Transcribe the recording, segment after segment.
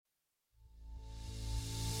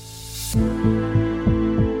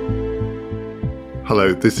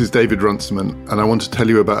Hello, this is David Runciman, and I want to tell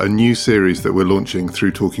you about a new series that we're launching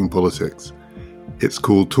through Talking Politics. It's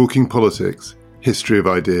called Talking Politics, History of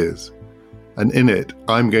Ideas. And in it,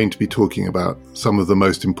 I'm going to be talking about some of the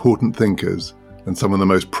most important thinkers and some of the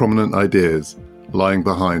most prominent ideas lying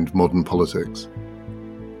behind modern politics.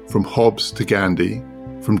 From Hobbes to Gandhi,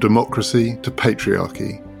 from democracy to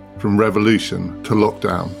patriarchy, from revolution to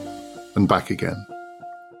lockdown, and back again.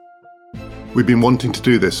 We've been wanting to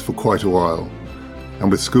do this for quite a while,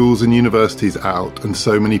 and with schools and universities out and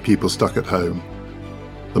so many people stuck at home,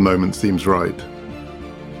 the moment seems right.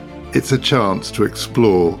 It's a chance to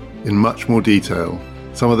explore in much more detail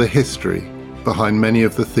some of the history behind many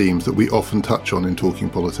of the themes that we often touch on in Talking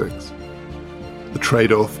Politics. The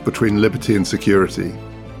trade-off between liberty and security,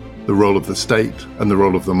 the role of the state and the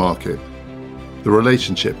role of the market, the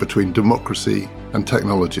relationship between democracy and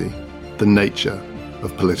technology, the nature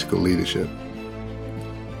of political leadership.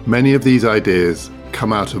 Many of these ideas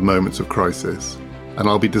come out of moments of crisis, and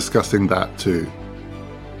I'll be discussing that too.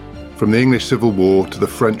 From the English Civil War to the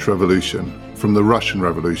French Revolution, from the Russian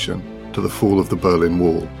Revolution to the fall of the Berlin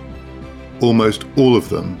Wall. Almost all of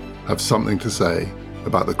them have something to say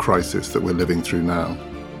about the crisis that we're living through now.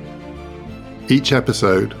 Each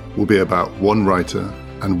episode will be about one writer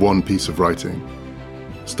and one piece of writing,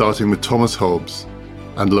 starting with Thomas Hobbes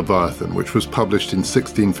and Leviathan, which was published in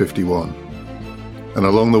 1651. And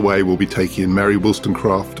along the way we'll be taking in Mary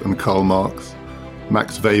Wollstonecraft and Karl Marx,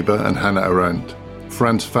 Max Weber and Hannah Arendt,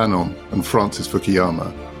 Frantz Fanon and Francis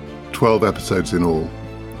Fukuyama, 12 episodes in all.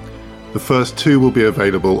 The first 2 will be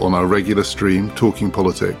available on our regular stream, Talking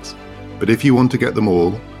Politics, but if you want to get them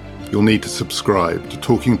all, you'll need to subscribe to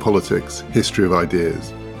Talking Politics, History of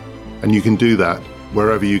Ideas, and you can do that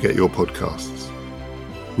wherever you get your podcasts.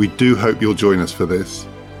 We do hope you'll join us for this.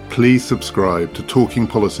 Please subscribe to Talking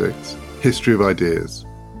Politics, History of Ideas,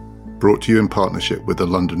 brought to you in partnership with the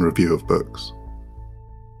London Review of Books.